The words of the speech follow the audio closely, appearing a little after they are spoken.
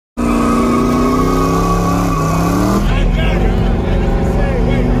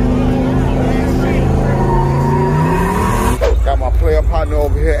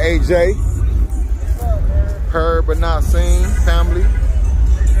AJ. Heard but not seen. Family.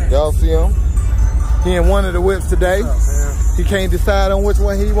 Y'all see him. He in one of the whips today. He can't decide on which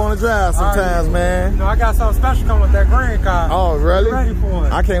one he want to drive sometimes, man. You know, I got something special coming with that green car. Oh, really? You ready for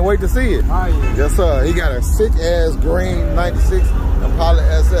it? I can't wait to see it. Oh, yeah. Yes, sir. He got a sick-ass green 96 Impala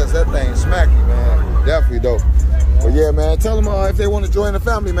SS. That thing smacky, man. Definitely dope. But yeah, man, tell them if they want to join the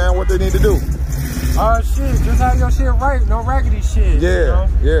family, man, what they need to do. Shit, just have your shit right. No raggedy shit. Yeah, you know?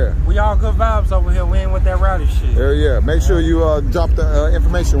 Yeah. We all good vibes over here. We ain't with that rowdy shit. Hell yeah. Make sure you drop the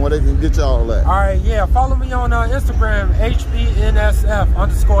information where they can get y'all that. All right, yeah. Follow me on Instagram,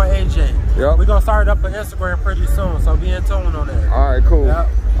 HBNSF_AJ. Yep. We're going to start up an Instagram pretty soon, so be in tune on that. All right, cool. Yep.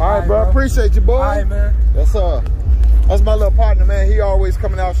 All right, bro. Appreciate you, boy. All right, man. That's That's my little partner, man. He always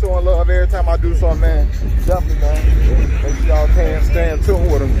coming out showing love every time I do something, man. Definitely, man. Make sure y'all can stay in tune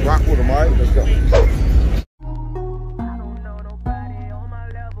with him, rock with him, all right? Let's go.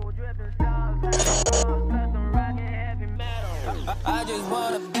 I just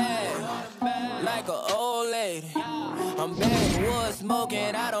want a bag, like an old lady. I'm backwood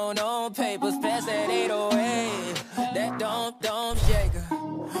smoking, I don't own papers, pass that 808. That don't shake her.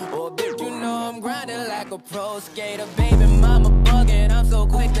 Oh, bitch, you know I'm grinding like a pro skater. Baby mama bugging, I'm so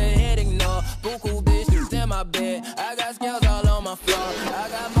quick to hit ignore. Buku bitches in my bed, I got scales all on my floor. I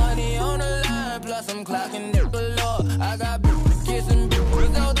got money on the line, plus I'm clocking it below. I got bitches kissing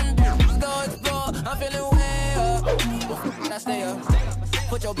bitches, all them bitches go explore. I'm feeling way up, I stay up.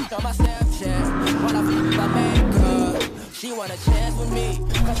 Put your bitch on my Snapchat while I flip my makeup. She want a chance with me,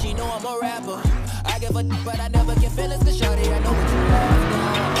 cause she know I'm a rapper. I give a but I never get feelings to shorty. I know what you love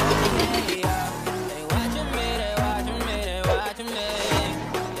now. They watching me, they watching me, they watching me.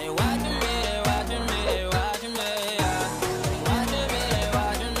 They watching me, they watching me, they watching me. They watching me, they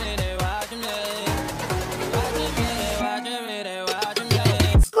watching me, they watching me. They watching me, they watching me, they watching me.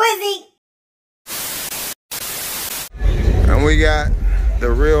 Squizzy! And we got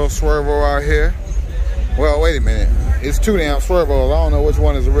the real Swervo out here. Well, wait a minute. It's two damn Swervos. I don't know which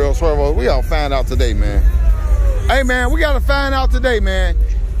one is the real Swervo. We gotta find out today, man. Hey, man, we gotta find out today, man.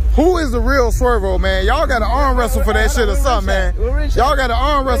 Who is the real Swervo, man? Y'all gotta arm wrestle for that shit or something, man. Y'all gotta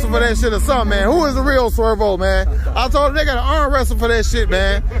arm wrestle for that shit or something, man. Who is the real Swervo, man? I told them they gotta arm wrestle for that shit,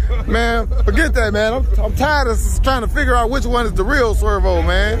 man. Man, forget that, man. I'm tired of trying to figure out which one is the real Swervo,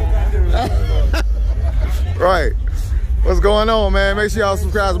 man. Right. What's going on, man? Make sure y'all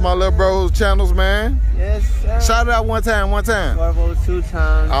subscribe to my little bro's channels, man. Yes, sir. Shout it out one time. Swervo 2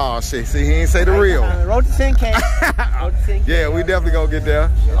 times. Oh, shit. See, he ain't say the real. Road to 10K. Yeah, we definitely gonna get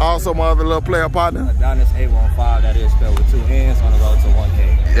there. Also, my other little player partner. Adonis 815, that is spelled with 2 N's on the road to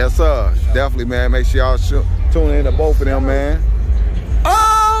 1K. Yes, sir. Definitely, man. Make sure y'all tune in to both of them, man.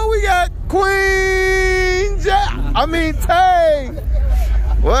 Oh, we got Queen Tay.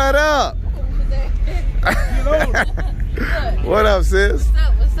 What up? What up, sis?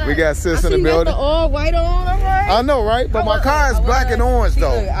 What's up? We got sis in the You building. got the all white on, all right? I know, right? But my car is black and orange,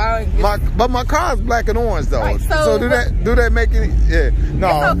 though. But my car is black and orange, though. Right, so do that make it? Yeah. No,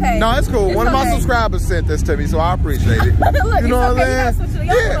 it's okay. No, it's cool. One of my subscribers sent this to me, so I appreciate it. Look, you know what I'm saying?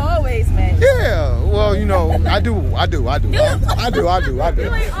 Yeah. Always, man. Yeah. Well, you know, I do. I do. I got a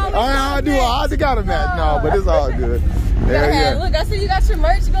match. No, but it's all good. Yeah. Look, I see you got your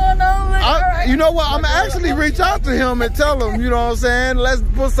merch going on. Look, all right. You know what? I'm gonna actually reach out to him and tell him, you know what I'm saying? Let's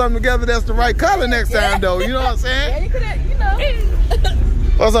put something together that's the right color next time, though. You know what I'm saying? Yeah, you could have, you know.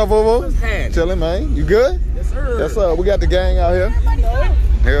 What's up, Boo-Boo? Chilling, man. You good? Yes, sir. Yes, sir. We got the gang out here.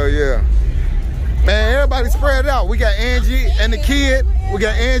 Hell yeah. Man, everybody spread out. We got Angie and the kid.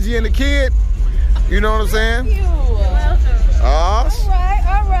 You know what I'm saying? Thank you. All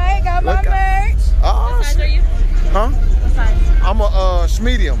right. Got my merch. What size are you? Huh? What size? I'm a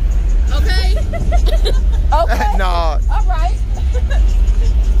medium. Okay. Okay. Nah. All right.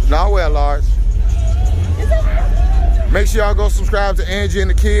 Nah, I wear large. Make sure y'all go subscribe to Angie and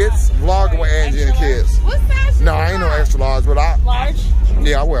the Kids. Vlogging with Angie and the Kids. What size? No, I ain't no extra large, but Large?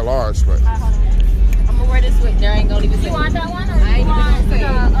 Yeah, I wear large, but. I'm gonna wear this with. There ain't gonna even say. You want that one or I ain't even say the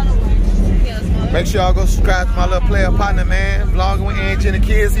other one? Yeah, make sure y'all go subscribe to my little player partner, man. Vlogging with Angie and the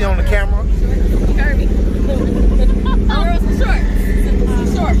Kids. He on the camera. Kirby. I'll wear some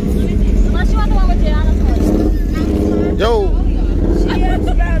shorts. Shorts. Unless you want the one with Gianna's. Yo.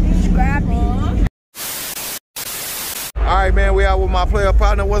 All right, man. We out with my player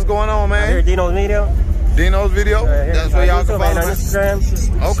partner. What's going on, man? Here, Dino's video. Dino's video? That's where y'all can follow me. Instagram.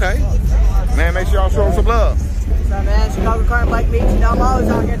 Okay. Man, make sure y'all show him some love. What's up, man? Chicago Car and Bike Beach. I'm always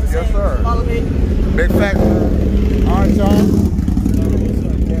out here to say, follow me. Big facts. All right, y'all.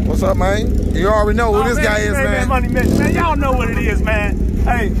 What's up, man? You already know who this guy is, man. Man, y'all know what it is, man.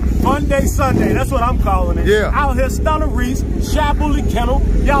 Hey, Fun Day Sunday, that's what I'm calling it. Yeah. Out here, Stunner Reese, Shy Bully Kennel.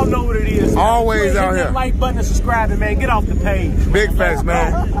 Y'all know what it is. Always out hit here. That like button and subscribing, man. Get off the page. Big facts,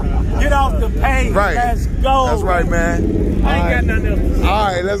 man. Get off the page. Right. Let's go. That's right, man. I ain't got nothing else to say. All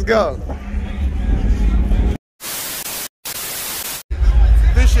right, let's go.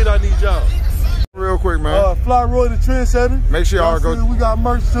 This shit I need y'all. Real quick, man. Fly Roy the Trendsetter. Make sure y'all go. We got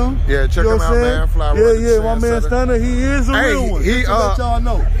merch too. Yeah, check him out, man. Fly Roy the Yeah, my man Trendsetter. Stunner, he is a real one. He Just to let y'all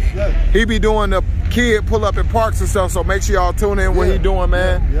know. Yeah. He be doing the kid pull up in parks and stuff, so make sure y'all tune in what he doing,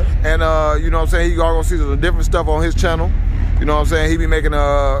 man. Yeah. And you know what I'm saying, y'all gonna see the different stuff on his channel. You know what I'm saying? He be making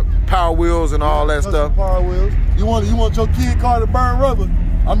power wheels and all that stuff. Power wheels. You want your kid car to burn rubber?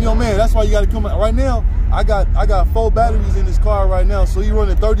 I'm your man. That's why you gotta come out. Right now, I got 4 batteries in this car right now, so you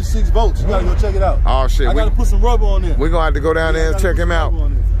running 36 volts. You gotta go check it out. Oh shit. I gotta put some rubber on there. We're gonna have to go down there and check him out.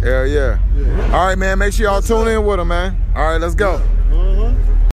 Yeah. All right, man. Make sure y'all tune in with him, man. All right, let's go.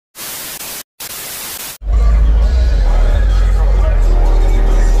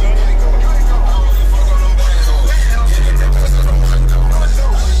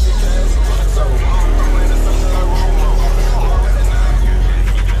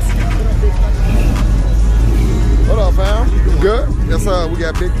 What up, fam? Good? Yes, sir. We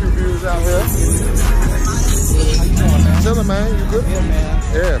got big Q views out here. Chillin', man. You good? Yeah, man.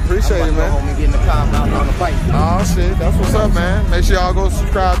 Yeah, appreciate it, man. Home and get in the car out on the bike. Oh shit, that's what's up, man. Make sure y'all go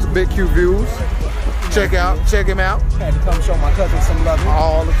subscribe to Big Q Views. Check him out. Had to come show my cousin some love.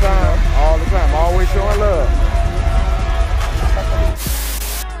 All the time, always showing love.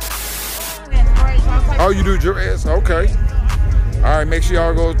 Oh, you do dreads? Okay. All right, make sure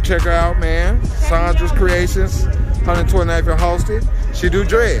y'all go check her out, man. Sandra's Creations, 129th and Halsted. She do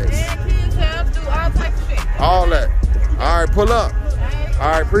dreads. All that. All right, pull up. All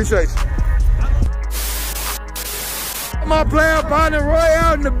right, appreciate you. My player partner Roy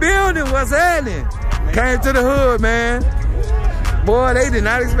out in the building. What's happening? Came to the hood, man. Boy, they did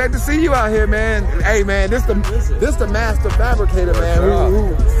not expect to see you out here, man. Hey, man, this the master fabricator, man,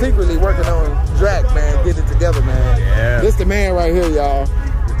 who secretly working on Drac, man, get it together, man. Yeah. This the man right here, y'all.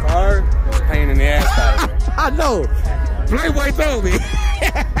 The car is pain in the ass out of it. I know. Playboy told me.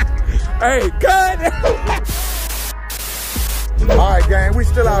 Hey, cut. All right, gang, we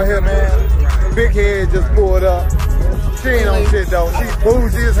still out here, man. Big head just pulled up. She ain't on shit, though. She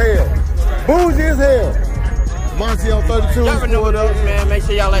bougie as hell. Bougie as hell. Monty on 32. Y'all know what up, man. Make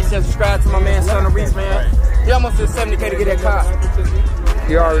sure y'all like, share, subscribe to my man, Stunner Reese, man. He almost did 70K to get that car.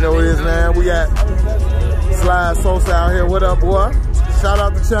 You already know what it is, man. We got Slide Sosa out here. What up, boy? Shout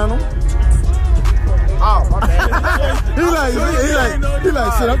out the channel. Oh, my bad. he like,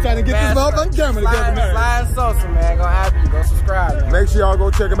 shit, I'm trying to get this motherfucking camera together, man. Slide Sosa, man. Go happy. Go subscribe, man. Make sure y'all go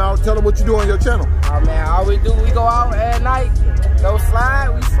check him out. Tell him what you do on your channel. Oh, man. All we do, we go out at night. Go slide,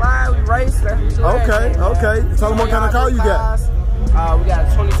 we race. Okay. Tell them what kind of car you got. We got a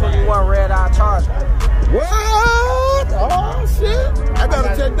 2021 red eye Charger. What? Oh, shit. I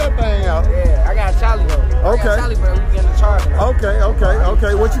gotta check that thing out. Yeah, I got a Charlie though. Okay. I got a Charlie, but we getting the Charger.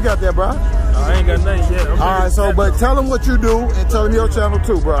 Okay. What you got there, bro? I ain't got nothing yet. All right, so, but tell them what you do and tell them your channel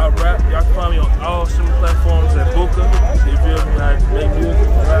too, bro. I rap. Y'all can find me on all streaming platforms at Booker. You feel me? I make music,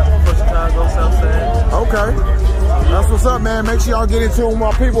 rap for Chicago, Southside. Okay. That's what's up, man. Make sure y'all get into with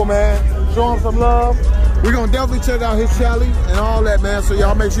my people, man. Show them some love. We're going to definitely check out his Charlie and all that, man. So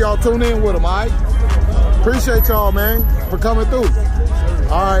y'all make sure y'all tune in with him, all right? Appreciate y'all, man, for coming through.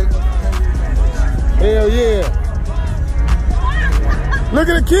 All right. Hell yeah. Look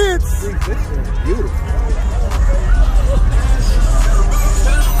at the kids. Beautiful.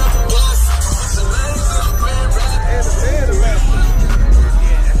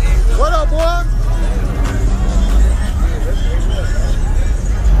 What up, boy?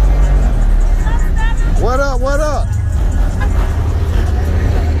 What up? What up?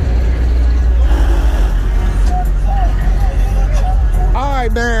 All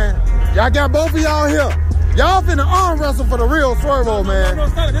right, man. Y'all got both of y'all here. Y'all finna arm wrestle for the real Swervo, man.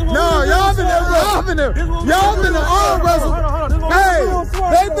 No, y'all finna arm wrestle. Hey,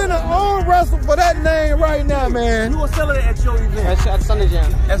 they finna arm wrestle for that name right now, man. You gonna sell it at your event? At Sunday Jam.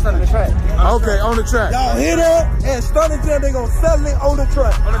 That's on the track. Okay, on the track. Y'all hit her and Stuntin Jam, they gonna sell it on the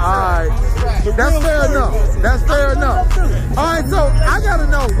track. All right. That's fair enough. That's fair enough. All right, so I gotta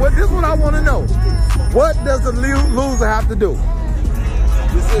know, this is what I wanna know. What does the loser have to do?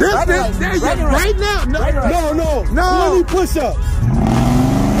 Right now? No. 20 push-ups.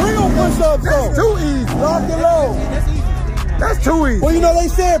 Bring on push-ups, though. That's too easy. Lock it low. That's too easy. Well, you know, they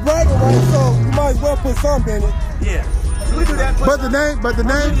said bragging, right? So you might as well put something in it. Yeah. We do that. But the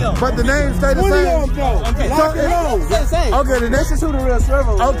name stay the same. Okay. Okay, the next is who the real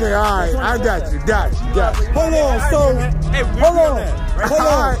servo is. Okay, all right. I got you. Hold on, so hold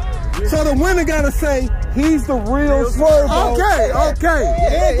on. So the winner gotta say he's the real Swervo. Okay.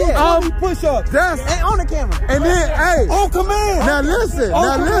 Push-ups. That's On the camera. and then hey. On command. Now listen.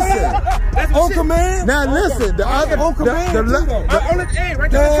 On command. Now listen. The other On command. On the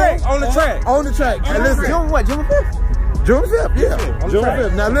track. On the track. And listen. June 5th? June 5th, yeah. June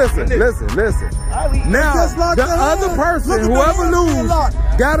 5th. Now listen. Now, the other person, whoever lose,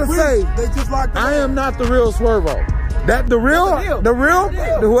 gotta say, I am not the real Swervo. That the real,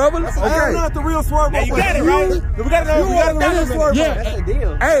 whoever, okay. I am not the real Swervo. You got it, right? We got to know. Yeah. That's a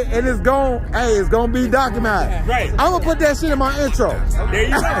deal. Hey, and it's gonna be documented. Right. I'm gonna put that shit in my intro. There you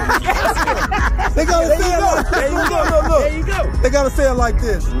go. They gotta say it like There you go. They gotta say it like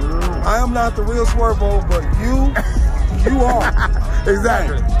this. I am not the real Swervo, but you are.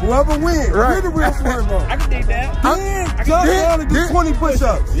 Exactly. Whoever wins, you're the real Swervo. I can dig that. Then jump down and do 20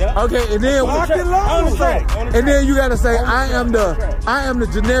 push-ups. Okay, and then Lock and load. On the track. and then you gotta say I am the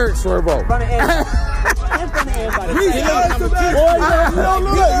generic Swervo. Yeah,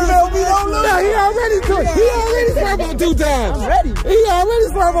 he already Swervo 2 times. He already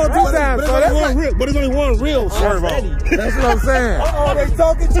Swervo 2 times. So that's like, But there's only one real Swervo. that's what I'm saying. Oh, they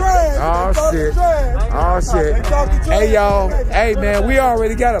talking trash. Oh shit. Hey y'all. Hey man, we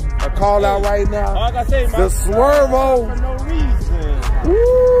already got a call out right now. Like I say, The Swervo. for no reason.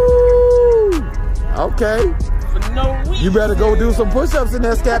 Woo. Okay. For no reason. You better go do some push-ups in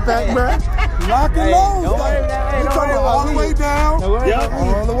that scat pack, man. Lock and load. You talking all the way down,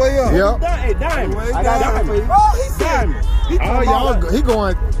 all the way up. Yep. Hey, Diamond. I got Diamond. Oh, he said. He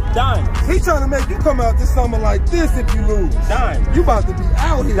going. Diamond. He trying to make you come out this summer like this if you lose. Diamond. You about to be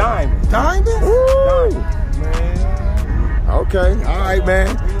out here. Diamond. Diamond? Woo. Okay. All right,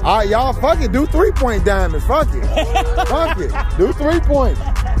 man. All right, y'all. Fuck it. Do 3-point diamonds. Fuck it. Fuck it. Do 3 points.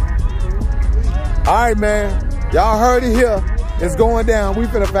 All right, man. Y'all heard it here. It's going down. We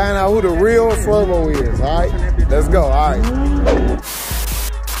finna find out who the real Swervo is. All right. Let's go. All right.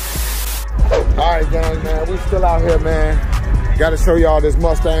 All right, gang, man. We still out here, man. Got to show y'all this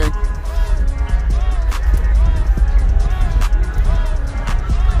Mustang.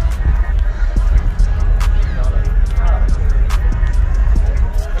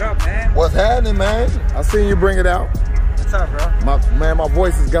 What's happening, man? I seen you bring it out. What's up, bro? My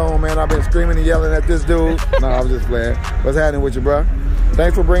voice is gone, man. I've been screaming and yelling at this dude. No, I was just playing. What's happening with you, bro?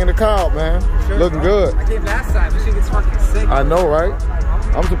 Thanks for bringing the car out, man. Sure, looking bro. good. I came last time. This shit gets fucking sick. I know, right?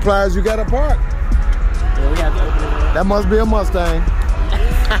 I'm surprised you got a part. Yeah, we got to open it. That must be a Mustang.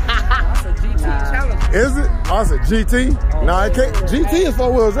 That's a GT challenge. Is it? Oh, it's a GT? No, it can't. GT is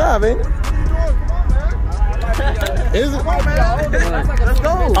 4-wheel drive, ain't it? Is it? Let's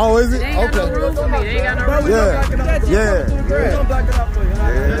go. Oh, is it? They ain't got no Okay. room for me. They ain't got no room. Yeah. Yeah.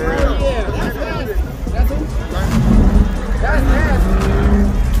 That's nasty.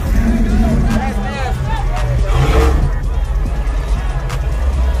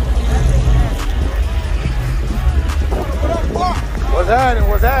 What's happening?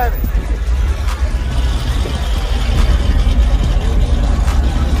 What's happening?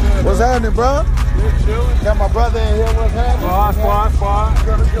 What's happening, bro? Got my brother in here. What's happening? Squad.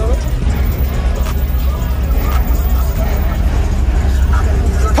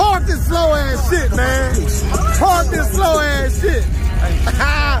 Park this slow ass shit, man. Park this slow ass shit.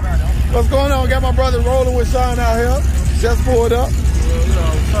 What's going on? Got my brother rolling with Sean out here. Just pulled up.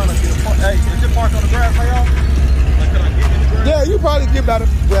 Hey, is it parked on the grass for y'all? Like, can I get in the grass? Yeah, you probably get by the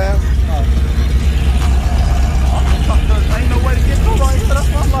grass. Ain't no way to get through like that. That's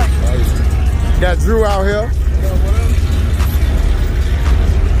what I'm like. Got Drew out here.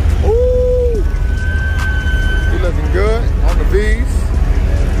 Ooh. He looking good on the V's.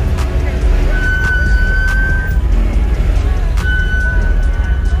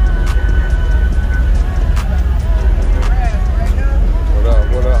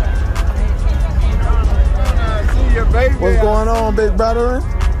 What up? What's going on, big brother?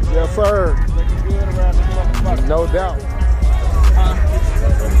 Yes, sir. No doubt.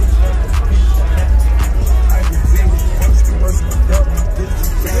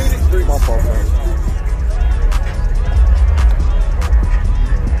 My fault, man.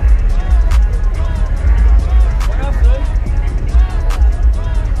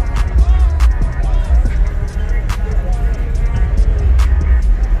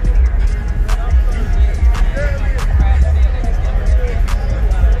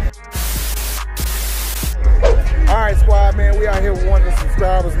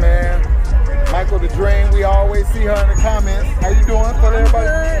 always see her in the comments. How you doing? For everybody?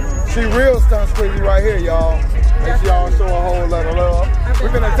 She real stunt squeaky right here, y'all. Make sure y'all show a whole lot of love.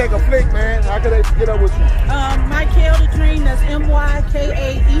 We're gonna take a flick, man. How can they get up with you? Mykael the Dream, that's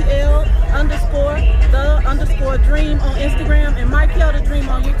MYKAEL_the_dream on Instagram and Mykael the Dream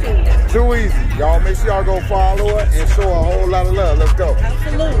on YouTube. Too easy. Y'all make sure y'all go follow her and show a whole lot of love. Let's go.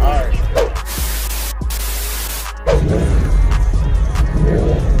 Absolutely. All right.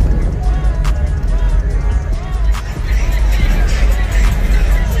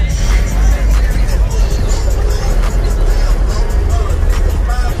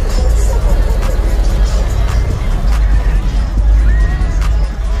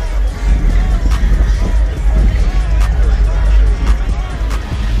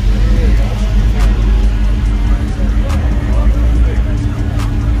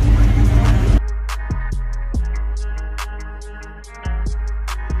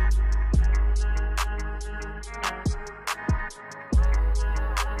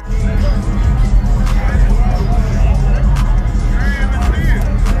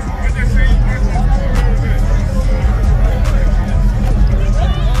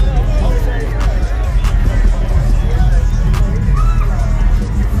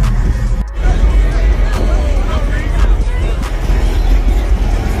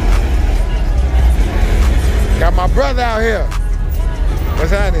 My brother out here. What's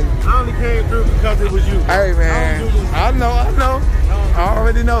happening? I only came through because it was you. Hey man, I know. I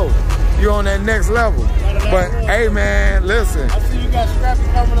already know. You on that next level. But hey man, listen. I see you got Scrappy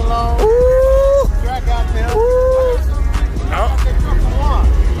coming along. Ooh. Track out there. Ooh.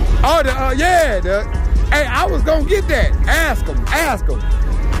 Yeah. Hey, I was gonna get that. Ask him.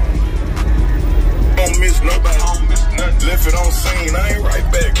 Don't miss nobody, don't miss nothing. Left it on scene, I ain't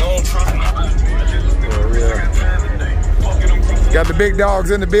right back. Don't trust nobody. Got the big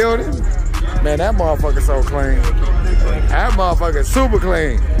dogs in the building. Man, that motherfucker so clean. That motherfucker super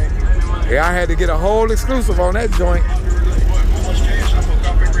clean. Yeah, I had to get a whole exclusive on that joint.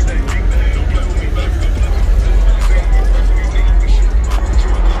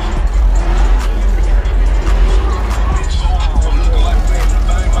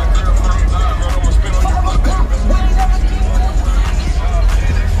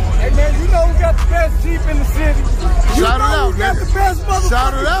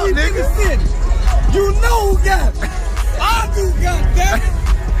 Shout it out, nigga. You know who got it. I do, goddammit.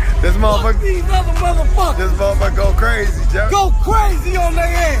 This motherfucker. Fuck these other motherfuckers. This motherfucker go crazy, Joe. Go crazy on their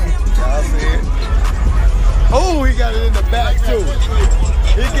ass. Y'all see it? Oh, he got it in the back too.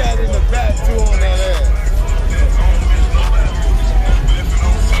 He got it in the back too on that ass.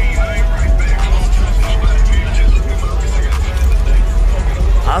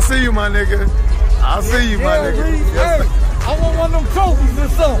 I see you, my nigga. I see you, my nigga. Yes, I want one of them trophies or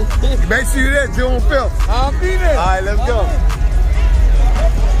something. Make sure you're there June 5th. I'll be there. All right, let's go.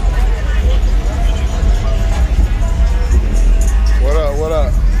 What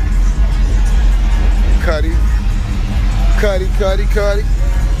up? Cuddy.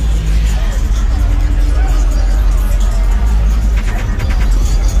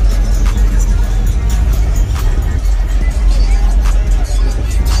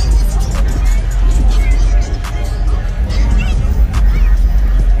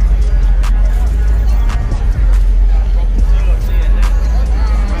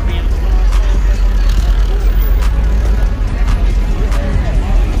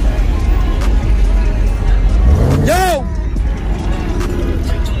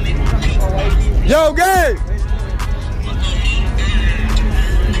 Yo, Gabe!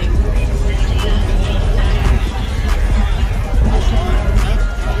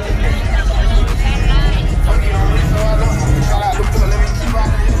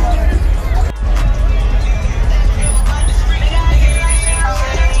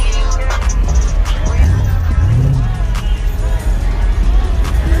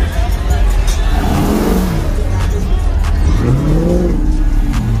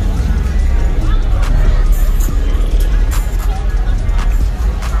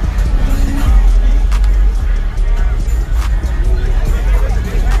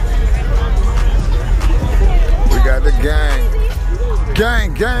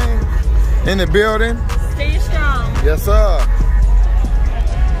 Gang in the building. Stay strong. Yes, sir.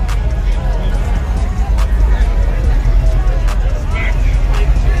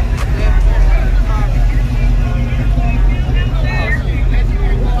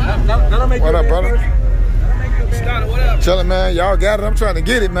 What up, brother? Chillin', man. Y'all got it. I'm trying to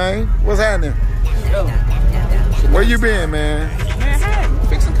get it, man. What's happening? Where you been, man? Manhattan,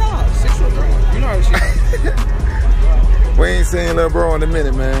 fixing cars. 6 years old. You know how she. We ain't seen little bro in a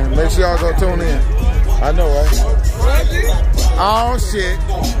minute, man. Make sure y'all go tune in. I know, right? Oh, shit.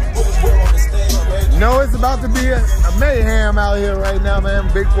 No, it's about to be a mayhem out here right now, man.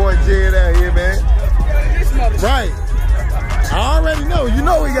 Big boy Jed out here, man. Right. I already know. You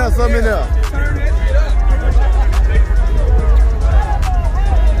know we got something in there.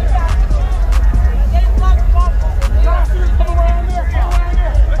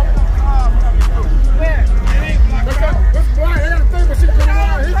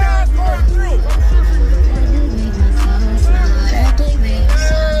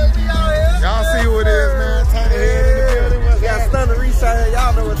 Y'all see who it is, man. Tiny head in the building. We got Stuntin Reese out here.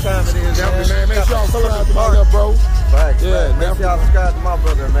 Y'all know what time it is, man. Make sure y'all subscribe to my little bro. Facts, yeah, make sure y'all subscribe to my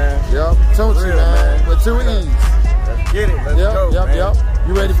brother, man. Yep, Stuntin, man. With 2 E's. Let's get it. Let's go, man. Yep.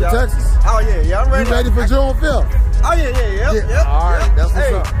 You ready for Texas? Oh, yeah, I'm ready. You ready for June 5th? Oh, yeah. Yep. All right, that's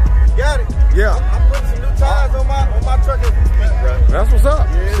what's up. Got it. Yeah. I'm putting some new tires on my truck as we speak, bro. That's what's up.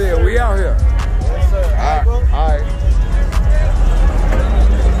 Yes, Shit, we out here. Yes, sir. All right.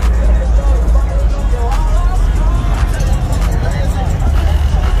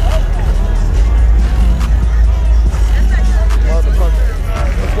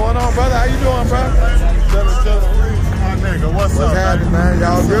 What's going on, brother? How you doing, bro? What's happening, man?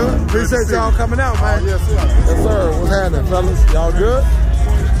 Y'all good? Appreciate y'all coming out, man. Yes, sir. Yes, sir. What's happening, fellas? Y'all good?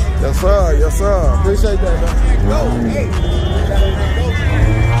 Yes, sir. Yes, sir. Appreciate that, man. Go. Hey.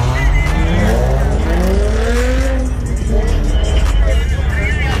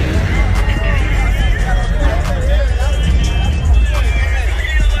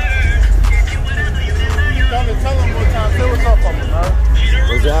 Tell them what time. Say what's up on me, man.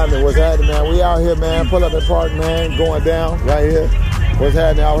 What's happening, man? We out here, man. Pull up the park, man. Going down right here. What's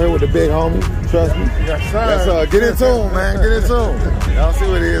happening out here with the big homie? Trust me. Yes, sir. Yes, sir. Get in tune, man. Get in tune. Y'all see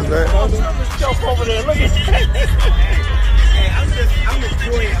what it is, man. Jump over there. Look at Hey, I'm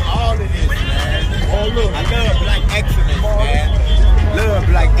enjoying all of this, man. Oh, look. I love black excellence, man. Love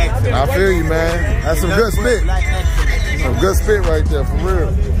black excellence. I feel you, man. That's some good spit. Some good spit right there, for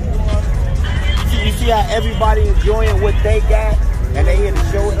real. You see how everybody enjoying what they got, and they here to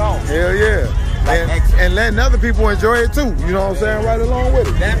show it off. Hell yeah. And letting other people enjoy it too. You know what I'm saying? Right along with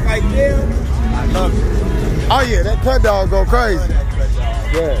it. That right there, I love it. Oh yeah, that cut dog go crazy.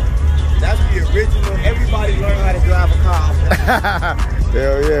 Yeah. That's the original. Everybody learn how to drive a car.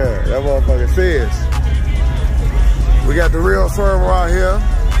 Hell yeah. That motherfucker serious. We got the real server out here.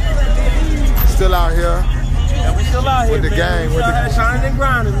 Still out here. Yeah, we still out here, with the gang, with the shining and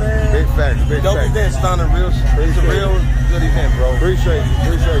grinding, man. Big facts, big Dope facts. event, Stuntin real. It's a real good event, bro. Appreciate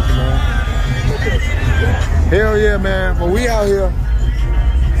you, man. Hell yeah, man. But we out here.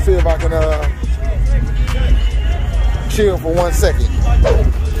 See if I can chill for 1 second.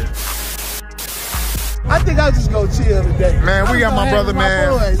 I think I'll just go chill today. Man, we got my brother,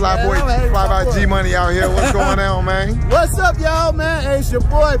 man. Fly by G Money out here. What's going on, man? What's up, y'all, man? Hey, it's your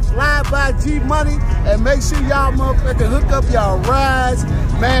boy, Fly by G Money. And make sure y'all motherfucking hook up y'all rides,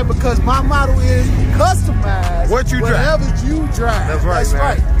 man, because my motto is customize what you whatever drive. you drive. That's right, That's man.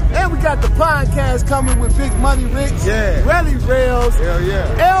 right. And we got the podcast coming with Big Money Ricks, Relly Rails, Hell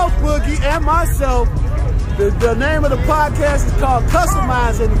yeah. L Boogie, and myself. The name of the podcast is called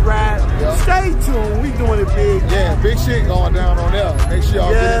Customize Any Ride. Yep. Stay tuned. We doing it big. Yeah, big shit going down on there. Make sure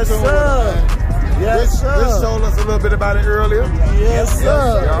y'all get in tune with it, man. Yes, sir. Rich told us a little bit about it earlier. Yes,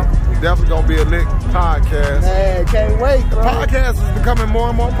 sir. Yeah, definitely gonna be a lit podcast. Man, can't wait, bro. The podcast is becoming more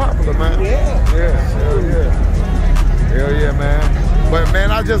and more popular, man. Yeah. Hell yeah. Hell yeah, man. But man,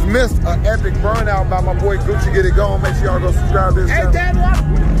 I just missed an epic burnout by my boy Gucci. Get it going. Make sure y'all go subscribe to this channel.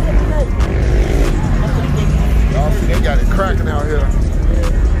 Y'all see they got it cracking out here.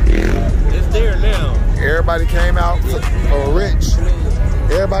 It's there now. Everybody came out for Rich.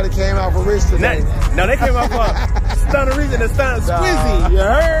 Everybody came out for Rich today. No, they came out for Stuntin Reason and Stuntin Squizzy. You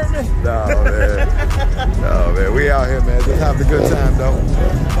heard me? No, man. No, man. We out here, man. Just having a good time, though.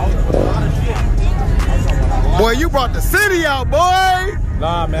 Boy, you brought the city out, boy.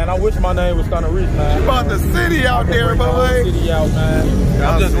 Nah, man. I wish my name was Stuntin Reason, man. You brought the city out there, boy. City out, man.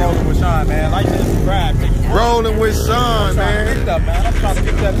 I'm just rolling with Sean, man. Like this, subscribe. Rolling with Sean, man. I'm trying to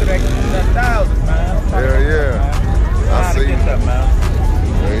get that to that 1,000, man. Hell yeah. I see. Get that, man.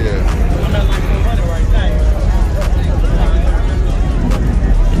 Hell yeah. I'm at like 400 right now.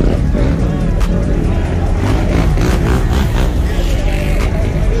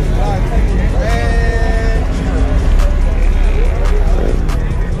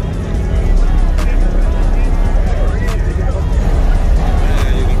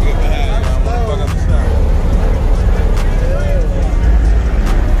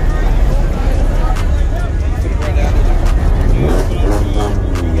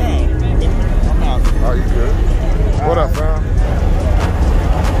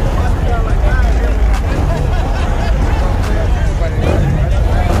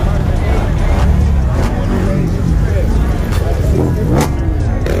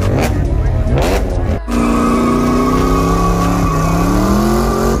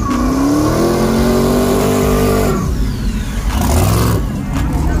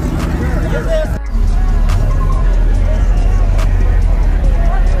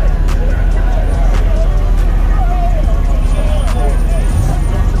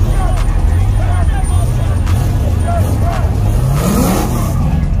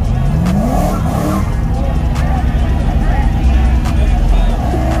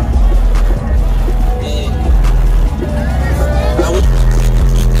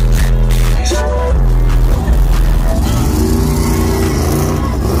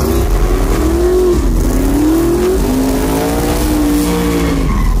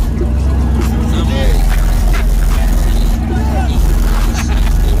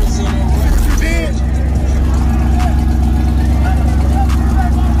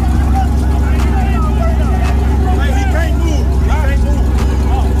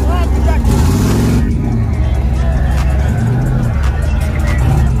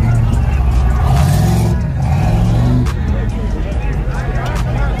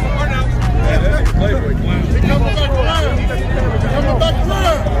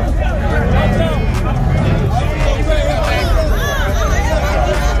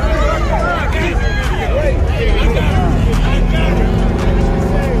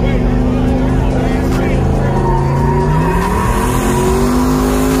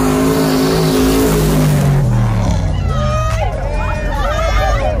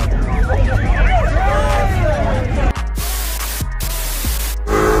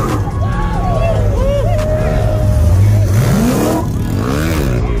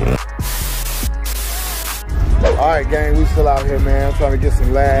 right, gang, we still out here, man. Trying to get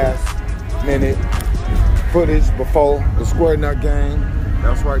some last minute footage before the Square Nut game.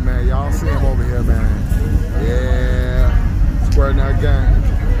 That's right, man. Y'all see him over here, man. Yeah, Square Nut gang.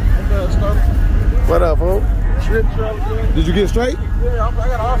 What up, bro? Did you get straight? Yeah, I got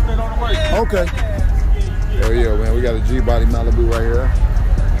an Austin on the way. Okay. Hell yeah, man. We got a G-Body Malibu right here.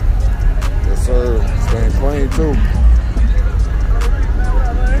 Yes, sir. Staying clean, too.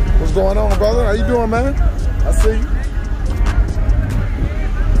 What's going on, brother? How you doing, man? I see you.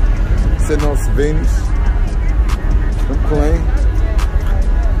 Sitting on Savinis. I'm clean.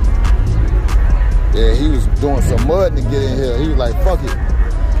 Yeah, he was doing some mud to get in here. He was like, fuck it.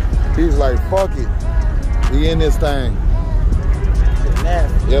 He was like, fuck it. He in this thing.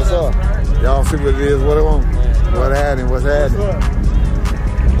 Yes, sir. Y'all see what it is, what it want. What happening, what's happening.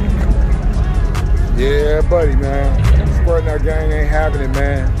 Yeah, buddy, man. Squirting our gang ain't having it,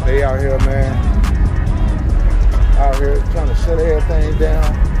 man. They out here, man. Out here trying to shut everything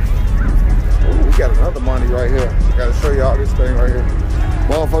down. Ooh, we got another money right here. Gotta show y'all this thing right here.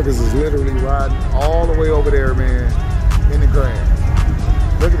 Motherfuckers is literally riding all the way over there, man, in the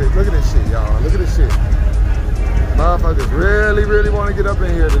grass. Look at it, look at this shit, y'all. Look at this shit. Motherfuckers really, really want to get up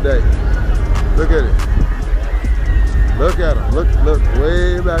in here today. Look at it. Look at them. Look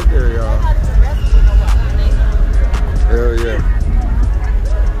way back there, y'all. Hell yeah.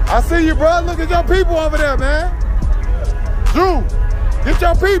 I see you, bro. Look at your people over there, man. Drew, get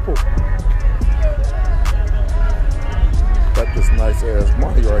your people. Got this nice ass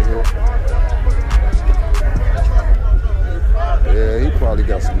money right here. Yeah, he probably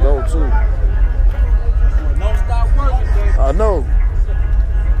got some gold too. Don't stop working, baby. I know.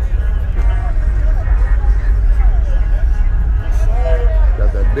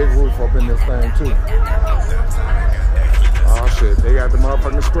 Got that big roof up in this thing too. Oh shit, they got the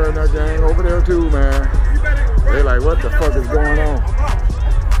motherfucking Square Nut gang over there too, man. They like, what the fuck is going on?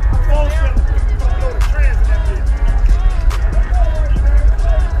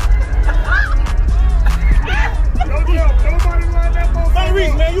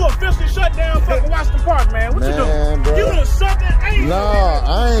 Man, you officially shut down fucking Washington Park, man. What you doing? Bro. You done shut that? Nah,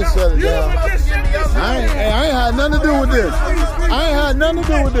 I ain't shut it down. I ain't had nothing to do with this. I ain't had nothing to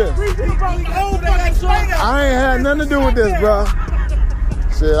do with this. I ain't had nothing to do with this, bro.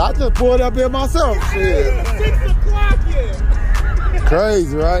 Shit, I just pulled up here myself. Shit. 6 o'clock yet.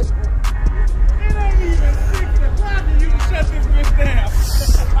 Crazy, right? It ain't even 6 o'clock and you can shut this bitch down.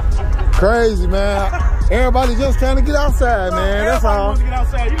 Crazy, man. Everybody just trying to get outside, man. That's all. Get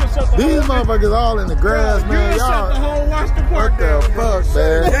outside. You done shut the These motherfuckers all in the grass, man. You done shut the whole Washington Park down. What the fuck,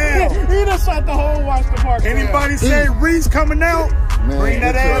 man? Damn. You done shut the whole Washington Park down. Anybody say Reese coming out? Man, bring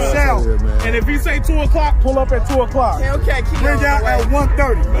that ass out. Here, and if he say 2 o'clock, pull up at 2 o'clock. Okay, bring out at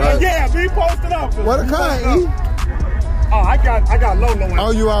 1:30. Right. Yeah, be posted up. What a kind, E? Oh, I got Lolo.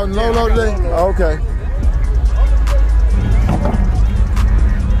 Oh, you out in Lolo today? Okay.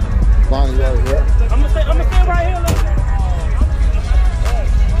 Bonnie right here. I'm gonna stay right here.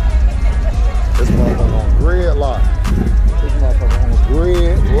 This motherfucker on gridlock. This motherfucker on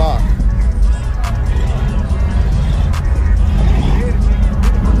gridlock.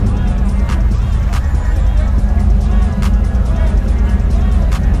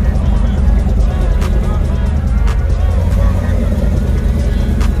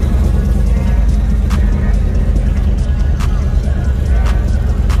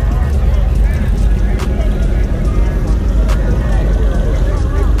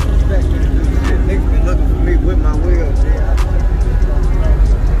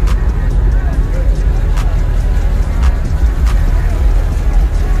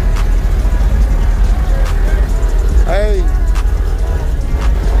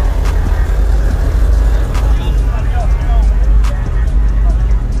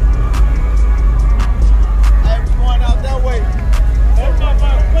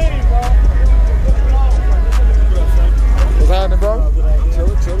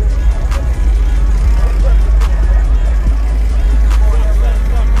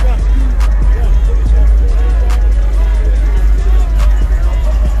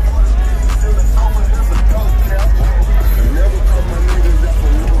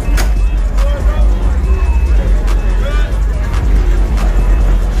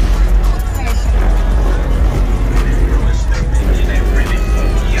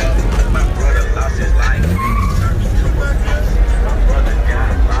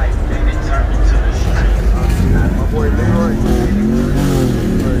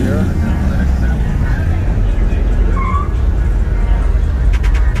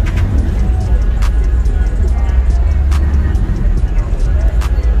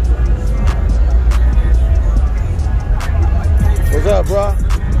 up, bro?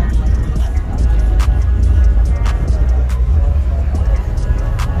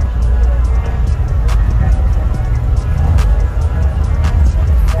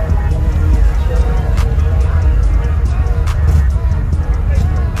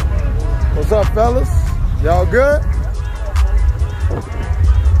 What's up, fellas? Y'all good?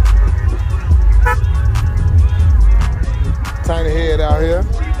 Tiny Head out here.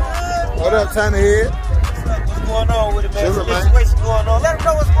 What up, Tiny Head? What's going on with it, man? Chillin', man. What's going on? Let them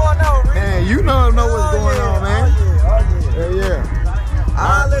know what's going on, Rick. Man, you know what's going on, man. Yeah.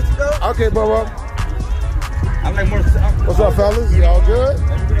 I'll let you go. Okay, Bubba. I'm like more. What's up, fellas? Y'all good?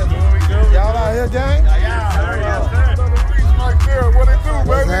 Y'all out here, gang? What it do,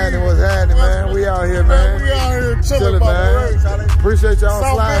 What's happening? What's happening, man? We out here, man. We out here Chilling, man. Appreciate y'all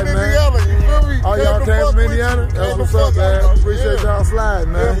sliding, man. Oh, y'all came from Indiana? That's what's up, man. Appreciate y'all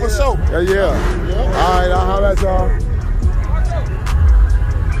sliding, man. Yeah, for sure. Yeah. All right, I'll holler at y'all.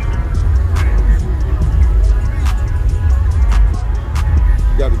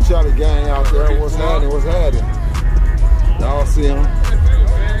 Got the Charlie gang out there. What's happening? What's happening? Y'all see him?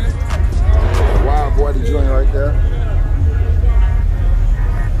 Wild boy, the joint right there.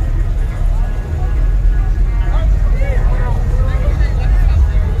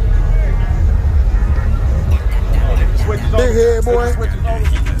 Big head, boy.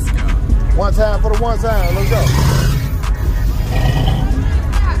 One time for the one time. Let's go.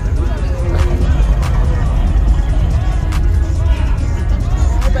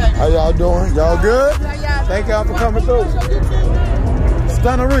 How y'all doing? Y'all good? Thank y'all for coming through.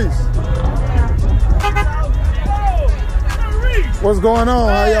 Stuntin Reese. What's going on?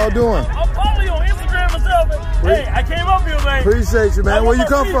 How y'all doing? I'm following you on Instagram and stuff. Hey, I came up here, man. Appreciate you, man. Where you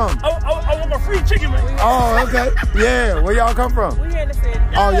come from? I want my free chicken, man. Oh, okay. Yeah, where y'all come from? We here in the city.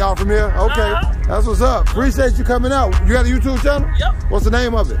 Oh, y'all from here? Okay. That's what's up. Appreciate you coming out. You got a YouTube channel? Yep. What's the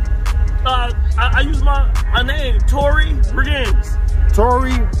name of it? I use my name, Tori Brigance.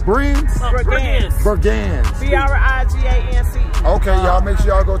 Tori Brigance? Brigance. Brigance. B-R-I-G-A-N-C-E. Okay, y'all make sure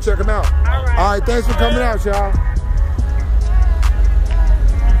y'all go check them out. All right, thanks for coming out, y'all.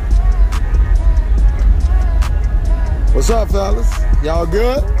 What's up, fellas? Y'all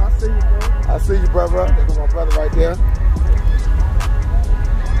good? I see you, bro. I see you, brother. There goes my brother right there.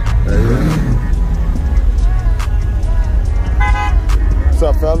 There you go. What's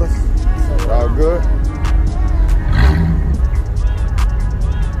up, fellas? Y'all good?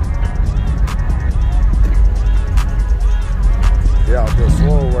 Yeah, out there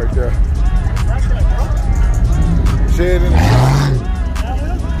slow right there. Shed in the shop.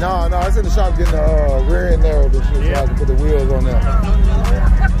 No, it's in the shop getting the rear end narrow this shit so I can put the wheels on there.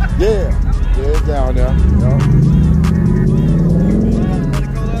 Yeah, it's down there.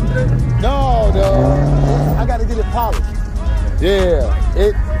 No, I got to get it polished. Yeah,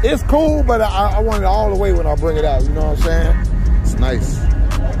 it's cool, but I want it all the way when I bring it out. You know what I'm saying? It's nice.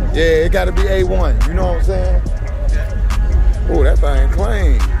 Yeah, it got to be A1. You know what I'm saying? Oh, that thing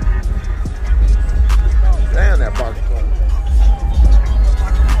clean. Damn, that box clean.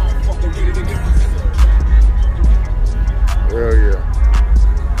 Hell yeah.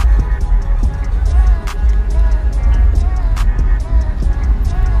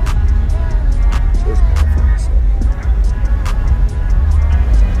 This motherfucker.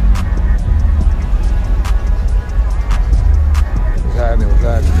 What's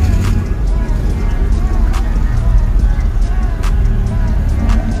happening?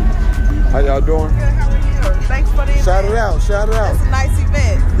 How y'all doing? Good, how are you? Thanks for the event. Shout it out. It's a nice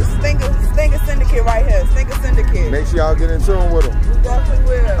event. This is Stinger Syndicate right here. Stinger Syndicate. Make sure y'all get in tune with them. We definitely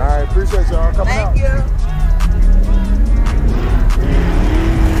will. All right, appreciate y'all coming out. Thank you.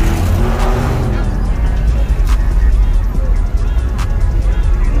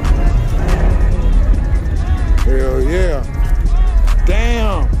 Hell yeah.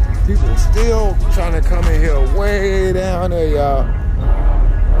 Damn. People still trying to come in here way down there, y'all.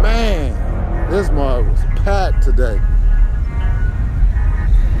 Man, this mug was packed today.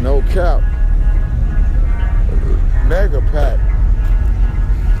 No cap. Mega packed.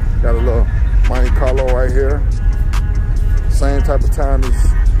 Got a little Monte Carlo right here. Same type of time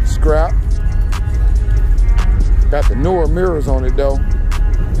as Scrap. Got the newer mirrors on it though.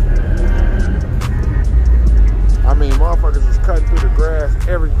 I mean, motherfuckers is cutting through the grass,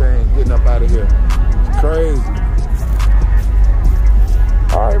 everything, getting up out of here. It's crazy.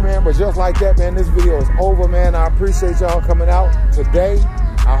 All right, man, but just like that, man, this video is over, man. I appreciate y'all coming out today.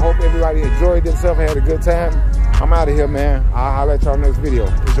 I hope everybody enjoyed themselves and had a good time. I'm out of here, man. I'll holler at y'all next video.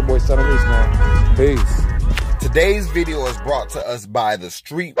 It's your boy, Stuntin Reese, man. Peace. Today's video is brought to us by the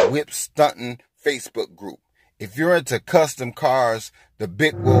Street Whip Stuntin' Facebook group. If you're into custom cars, the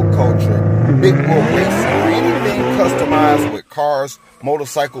big wheel culture, big wheel racing, or anything customized with cars,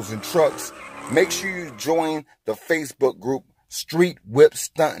 motorcycles, and trucks, make sure you join the Facebook group Street Whip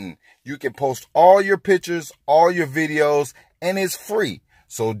Stuntin'. You can post all your pictures, all your videos, and it's free.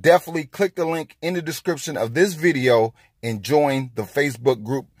 So definitely click the link in the description of this video and join the Facebook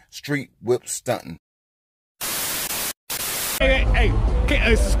group Street Whip Stuntin'. Hey,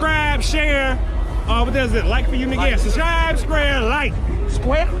 subscribe, share. What does it? Like for you, nigga. Subscribe, square, like.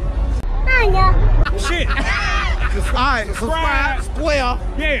 Square? Shit. Alright, subscribe, square.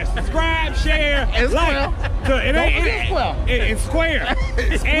 Yeah, subscribe, share, and like. It ain't square. It's square.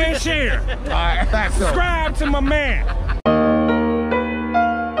 And share. Alright, subscribe to my man.